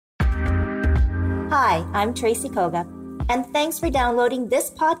Hi, I'm Tracy Koga, and thanks for downloading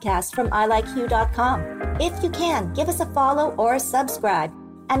this podcast from ilikeyou.com. If you can, give us a follow or a subscribe.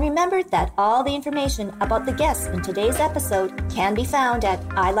 And remember that all the information about the guests in today's episode can be found at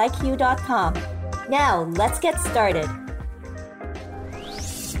ilikeyou.com. Now, let's get started.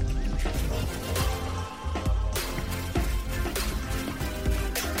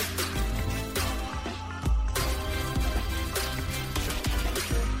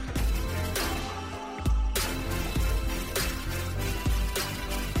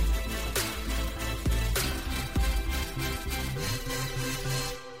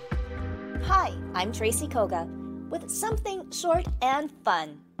 Hi, I'm Tracy Koga with something short and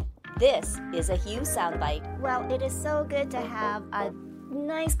fun. This is a Hugh Soundbite. Well, it is so good to have a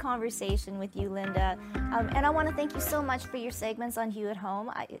nice conversation with you, Linda. And I want to thank you so much for your segments on Hugh at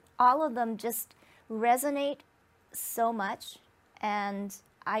Home. All of them just resonate so much. And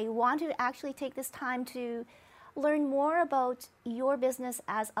I want to actually take this time to learn more about your business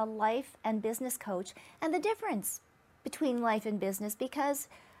as a life and business coach and the difference between life and business, because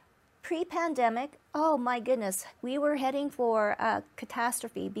pre-pandemic, oh my goodness, we were heading for a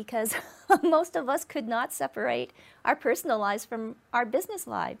catastrophe because most of us could not separate our personal lives from our business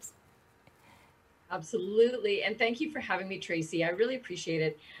lives. Absolutely. And thank you for having me, Tracy. I really appreciate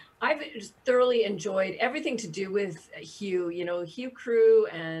it. I've thoroughly enjoyed everything to do with Hugh, Hugh Crew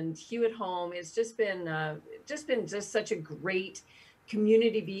and Hugh at Home. It's just been such a great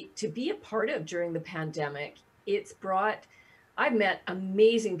community to be a part of during the pandemic. I've met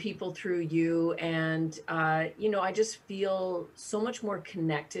amazing people through you, and I just feel so much more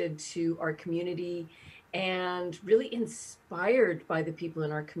connected to our community and really inspired by the people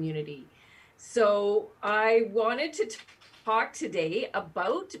in our community. So I wanted to talk today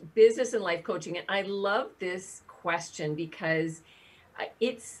about business and life coaching, and I love this question because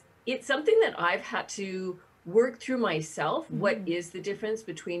it's something that I've had to work through myself. What is the difference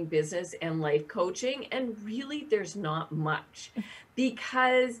between business and life coaching? And really, there's not much,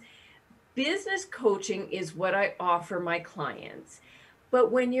 because business coaching is what I offer my clients.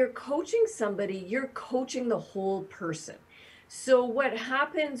 But when you're coaching somebody, you're coaching the whole person. So what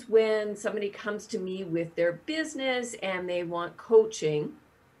happens when somebody comes to me with their business and they want coaching,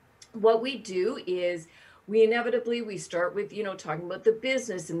 what we do is we start with, talking about the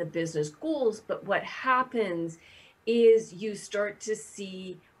business and the business goals. But what happens is you start to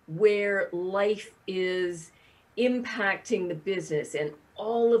see where life is impacting the business and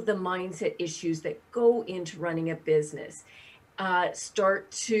all of the mindset issues that go into running a business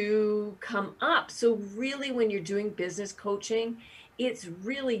start to come up. So really, when you're doing business coaching, it's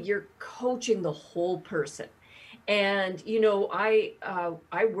really, you're coaching the whole person. And, I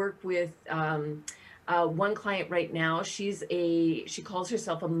work with one client right now. She calls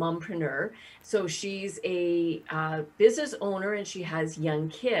herself a mompreneur. So she's a business owner and she has young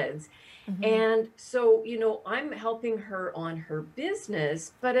kids. And so, I'm helping her on her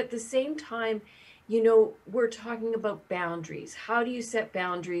business, but at the same time, we're talking about boundaries. How do you set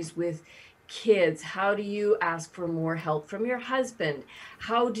boundaries with kids? How do you ask for more help from your husband?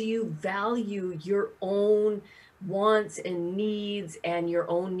 How do you value your own wants and needs and your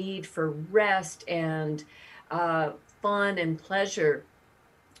own need for rest and fun and pleasure?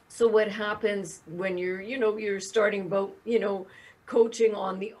 So what happens when you're starting about, coaching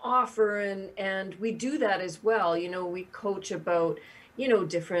on the offer, and we do that as well. We coach about,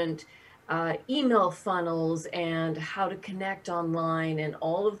 different email funnels and how to connect online and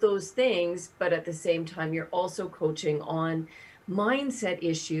all of those things. But at the same time, you're also coaching on mindset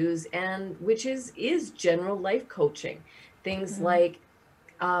issues, and which is general life coaching. Things like,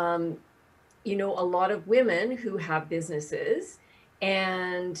 a lot of women who have businesses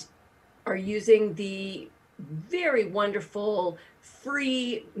and are using the very wonderful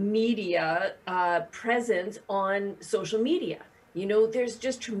free media presence on social media. There's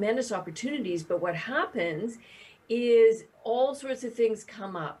just tremendous opportunities, but what happens is all sorts of things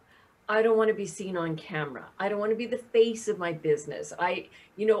come up. I don't want to be seen on camera. I don't want to be the face of my business. Am I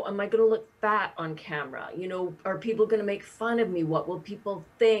going to look fat on camera? Are people going to make fun of me? What will people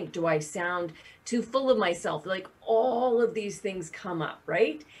think? Do I sound too full of myself? Like, all of these things come up,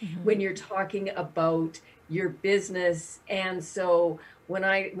 right? When you're talking about your business. And so when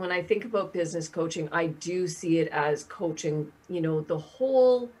I think about business coaching, I do see it as coaching, the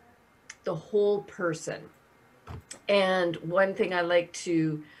whole person. And one thing I like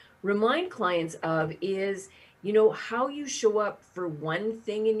to remind clients of is, how you show up for one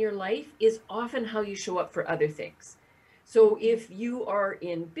thing in your life is often how you show up for other things. So if you are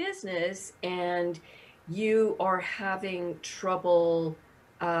in business and you are having trouble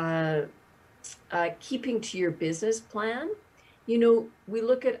keeping to your business plan, we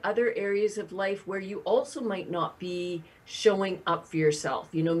look at other areas of life where you also might not be showing up for yourself.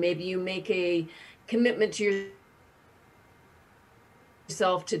 Maybe you make a commitment to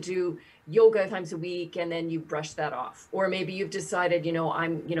yourself to do yoga times a week and then you brush that off. Or maybe you've decided,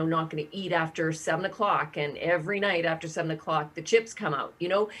 I'm, not going to eat after 7 o'clock, and every night after 7 o'clock, the chips come out.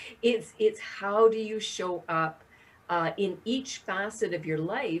 It's how do you show up in each facet of your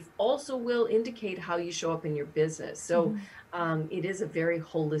life also will indicate how you show up in your business. So it is a very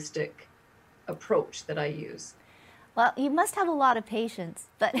holistic approach that I use. Well, you must have a lot of patience,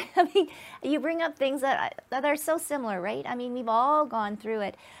 but I mean, you bring up things that are so similar, right? I mean, we've all gone through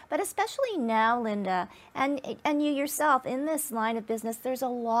it, but especially now, Linda, and you yourself in this line of business, there's a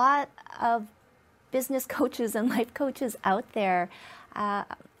lot of business coaches and life coaches out there.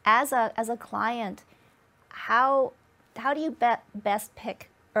 As a client, how do you best pick,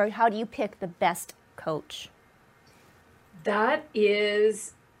 or how do you pick the best coach? That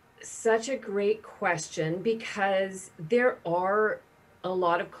is such a great question, because there are a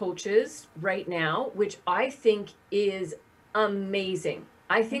lot of coaches right now, which I think is amazing.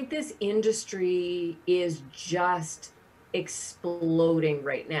 I think this industry is just exploding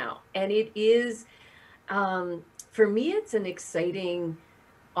right now. And it is, for me, it's an exciting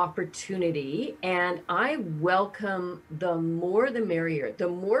opportunity, and I welcome the more the merrier. The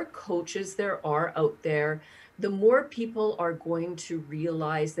more coaches there are out there, the more people are going to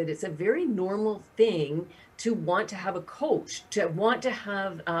realize that it's a very normal thing to want to have a coach, to want to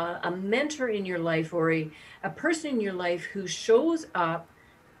have a mentor in your life, or a person in your life who shows up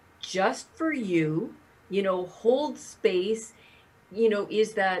just for you, holds space,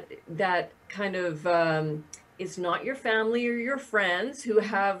 is that kind of, it's not your family or your friends who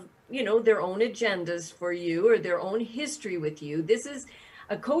have, their own agendas for you or their own history with you. This is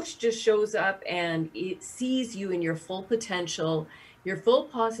a coach just shows up and it sees you in your full potential, your full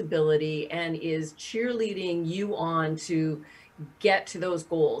possibility, and is cheerleading you on to get to those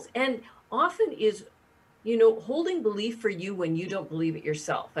goals. And often is, holding belief for you when you don't believe it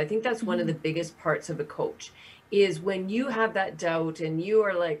yourself. I think that's one of the biggest parts of a coach, is when you have that doubt and you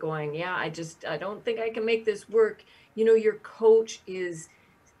are like going, yeah, I don't think I can make this work. Your coach is,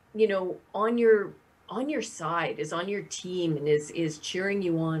 on your side, is on your team, and is cheering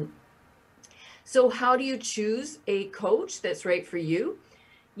you on. So how do you choose a coach that's right for you?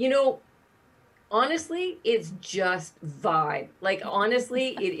 Honestly, it's just vibe. Like,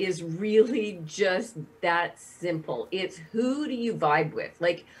 honestly, it is really just that simple. It's who do you vibe with?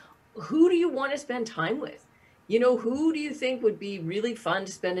 Like, who do you want to spend time with? Who do you think would be really fun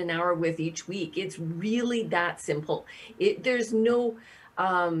to spend an hour with each week? It's really that simple. There's no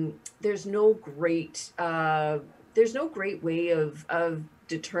great way of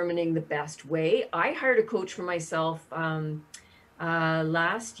determining the best way. I hired a coach for myself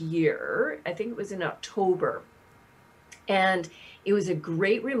last year. I think it was in October. And it was a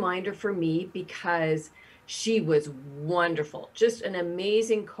great reminder for me, because she was wonderful, just an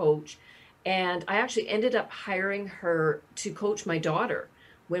amazing coach. And I actually ended up hiring her to coach my daughter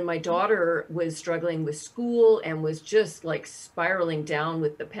when my daughter was struggling with school and was just like spiraling down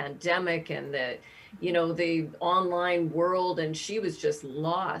with the pandemic and the online world, and she was just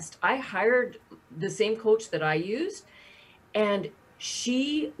lost. I hired the same coach that I used, and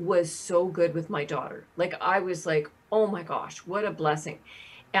she was so good with my daughter. Like, I was like, oh my gosh, what a blessing.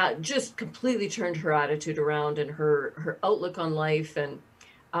 Just completely turned her attitude around and her outlook on life.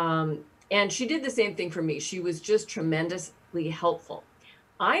 And she did the same thing for me. She was just tremendously helpful.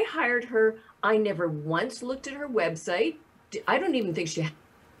 I hired her. I never once looked at her website. I don't even think she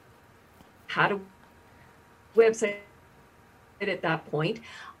had a website at that point.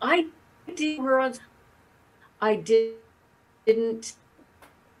 I did her on. I didn't,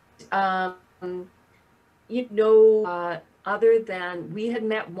 other than we had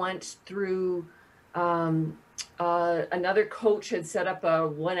met once through. Another coach had set up a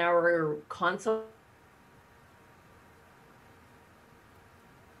 1-hour consult.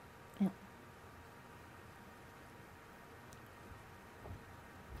 Yeah.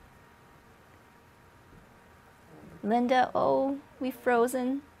 Linda, oh, we've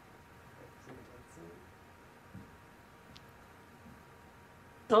frozen.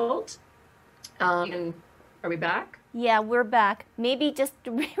 Are we back? Yeah, we're back. Maybe just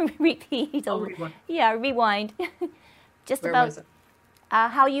repeat. Rewind. Yeah, rewind. Just Where about was it?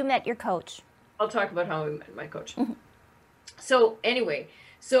 How you met your coach. I'll talk about how I met my coach. So anyway,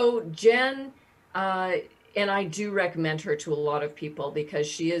 Jen and I do recommend her to a lot of people because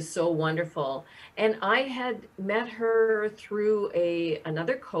she is so wonderful. And I had met her through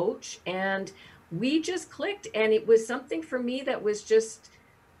another coach, and we just clicked, and it was something for me that was just,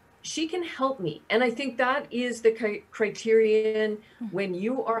 she can help me. And I think that is the criterion when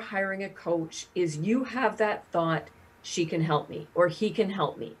you are hiring a coach, is you have that thought, she can help me, or he can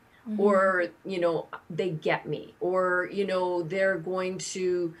help me, or, you know, they get me, or, you know, they're going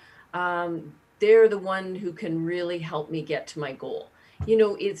to, they're the one who can really help me get to my goal. You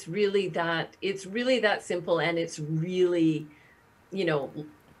know, it's really that simple. And it's really, you know,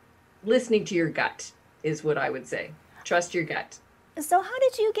 listening to your gut is what I would say. Trust your gut. So how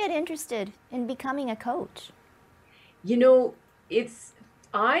did you get interested in becoming a coach? You know,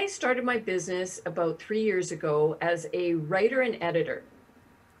 I started my business about 3 years ago as a writer and editor.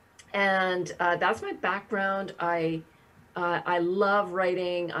 And that's my background. I love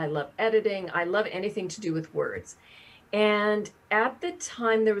writing. I love editing. I love anything to do with words. And at the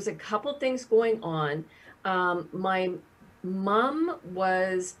time, there was a couple things going on. My mom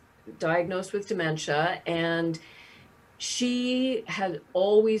was diagnosed with dementia, and she had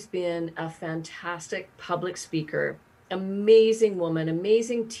always been a fantastic public speaker, amazing woman,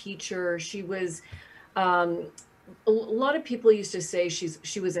 amazing teacher. She was, a lot of people used to say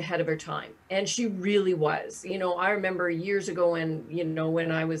she was ahead of her time, and she really was. You know, I remember years ago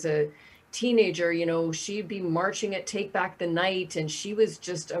when I was a teenager, you know, she'd be marching at Take Back the Night, and she was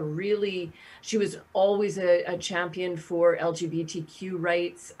just she was always a champion for LGBTQ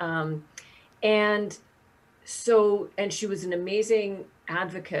rights. And she was an amazing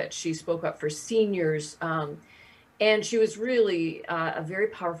advocate. She spoke up for seniors, and she was really a very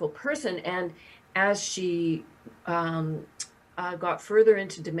powerful person. And as she got further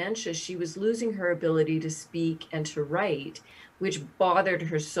into dementia, she was losing her ability to speak and to write, which bothered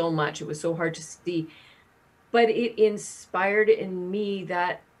her so much. It was so hard to see. But it inspired in me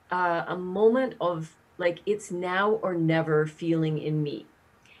that a moment of like, it's now or never feeling in me.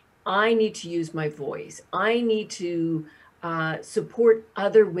 I need to use my voice. I need to support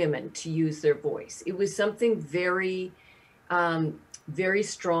other women to use their voice. It was something very, very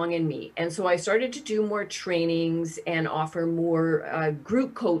strong in me. And so I started to do more trainings and offer more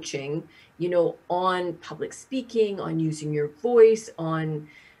group coaching, you know, on public speaking, on using your voice, on,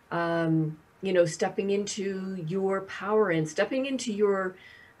 you know, stepping into your power and stepping into your,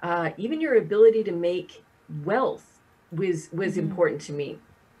 even your ability to make wealth was important to me.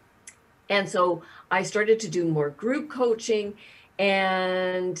 And so I started to do more group coaching,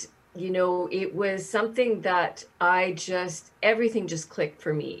 and, you know, it was something that everything just clicked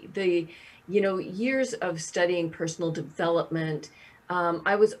for me. You know, years of studying personal development,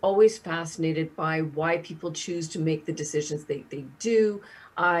 I was always fascinated by why people choose to make the decisions they do.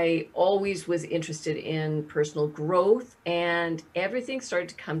 I always was interested in personal growth, and everything started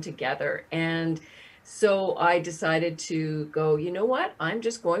to come together. And so I decided to go, you know what, I'm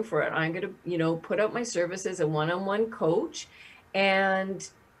just going for it. I'm going to, you know, put out my service as a one-on-one coach. And,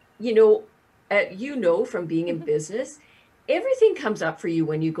 you know, from being in business, everything comes up for you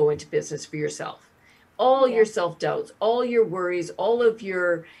when you go into business for yourself. All your self-doubts, all your worries, all of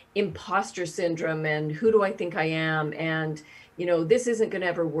your imposter syndrome, and who do I think I am? And, you know, this isn't going to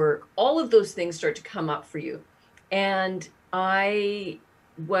ever work. All of those things start to come up for you. And I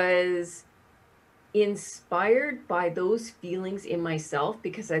was inspired by those feelings in myself,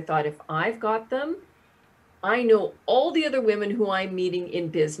 because I thought, if I've got them, I know all the other women who I'm meeting in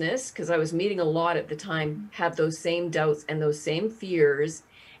business, because I was meeting a lot at the time, have those same doubts and those same fears,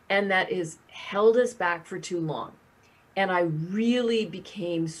 and that has held us back for too long. And I really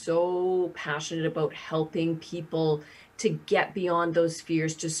became so passionate about helping people to get beyond those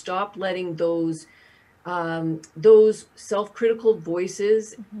fears, to stop letting those self-critical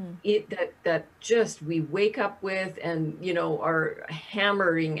voices that just we wake up with and, you know, are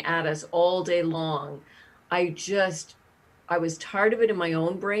hammering at us all day long. I was tired of it in my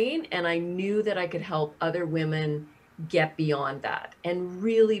own brain, and I knew that I could help other women get beyond that and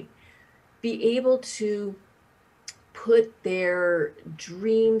really be able to put their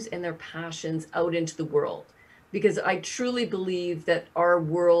dreams and their passions out into the world. Because I truly believe that our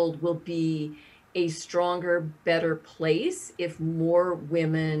world will be a stronger, better place if more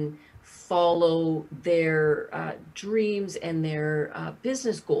women follow their dreams and their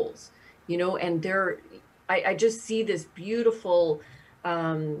business goals, you know. And I just see this beautiful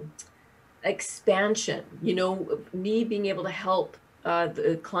expansion, you know, me being able to help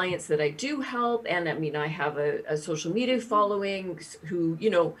the clients that I do help. And I mean, I have a social media following who, you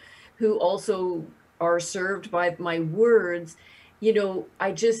know, who also are served by my words. You know,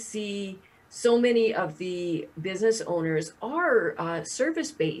 I just see so many of the business owners are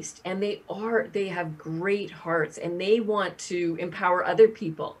service-based, and they have great hearts, and they want to empower other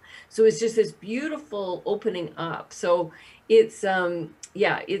people. So it's just this beautiful opening up. So it's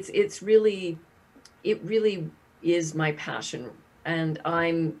it really is my passion, and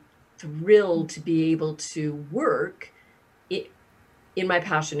I'm thrilled to be able to work in my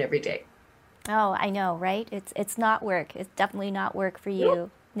passion every day. Oh, I know, right? It's not work. It's definitely not work for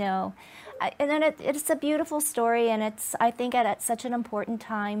you. No. And then it's a beautiful story, and it's, I think, at such an important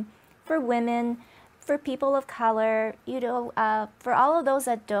time for women, for people of color, for all of those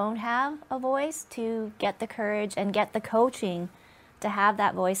that don't have a voice, to get the courage and get the coaching to have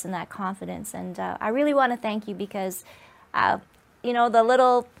that voice and that confidence. And I really want to thank you, because, the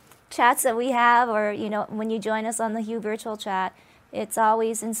little chats that we have, or, when you join us on the Hue Virtual Chat, it's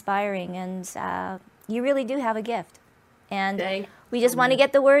always inspiring, and you really do have a gift. And we just want to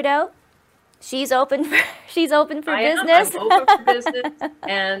get the word out. She's open for business. I'm open for business,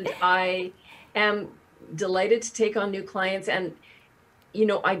 and I am delighted to take on new clients. And,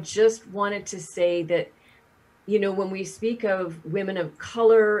 I just wanted to say that, when we speak of women of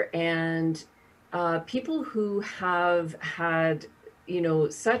color and people who have had,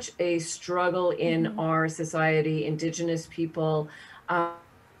 such a struggle in our society, Indigenous people,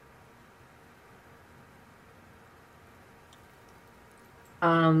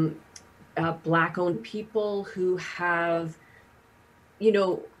 Black-owned people who have,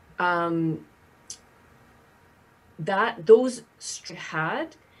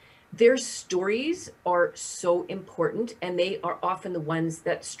 their stories are so important, and they are often the ones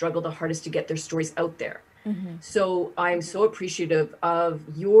that struggle the hardest to get their stories out there. So I'm so appreciative of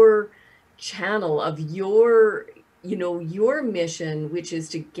your channel, of your mission, which is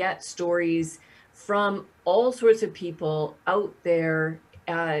to get stories from all sorts of people out there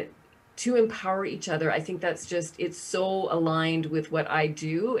to empower each other. I think that's it's so aligned with what I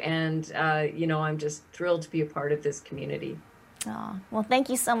do. And, I'm just thrilled to be a part of this community. Oh, well, thank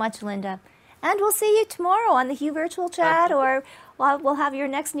you so much, Linda. And we'll see you tomorrow on the Hue Virtual Chat, or we'll have your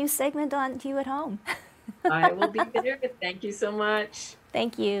next new segment on Hue at Home. I will be there. Thank you so much.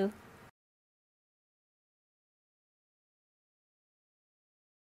 Thank you.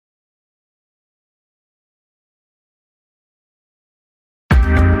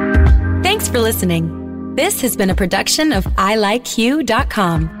 Thanks for listening. This has been a production of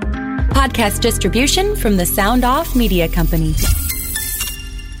ilikehue.com. Podcast distribution from the Sound Off Media Company.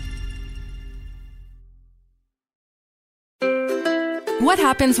 What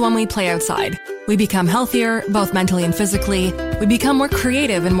happens when we play outside? We become healthier, both mentally and physically. We become more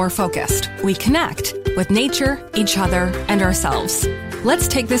creative and more focused. We connect with nature, each other, and ourselves. Let's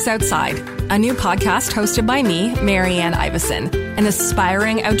Take This Outside, a new podcast hosted by me, Marianne Iveson, an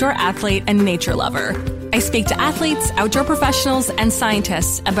aspiring outdoor athlete and nature lover. I speak to athletes, outdoor professionals, and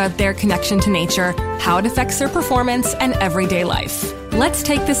scientists about their connection to nature, how it affects their performance, and everyday life. Let's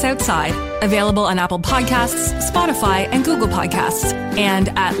Take This Outside, available on Apple Podcasts, Spotify, and Google Podcasts, and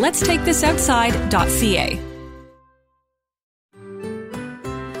at letstakethisoutside.ca.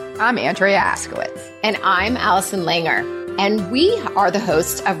 I'm Andrea Askowitz. And I'm Allison Langer. And we are the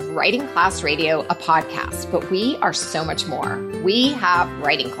hosts of Writing Class Radio, a podcast, but we are so much more. We have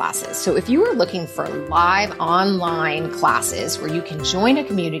writing classes. So if you are looking for live online classes where you can join a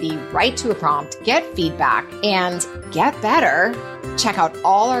community, write to a prompt, get feedback, and get better, check out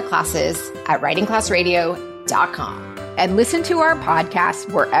all our classes at writingclassradio.com. And listen to our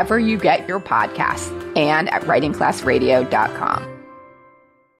podcast wherever you get your podcasts and at writingclassradio.com.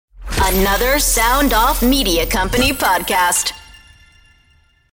 Another Sound Off Media Company podcast.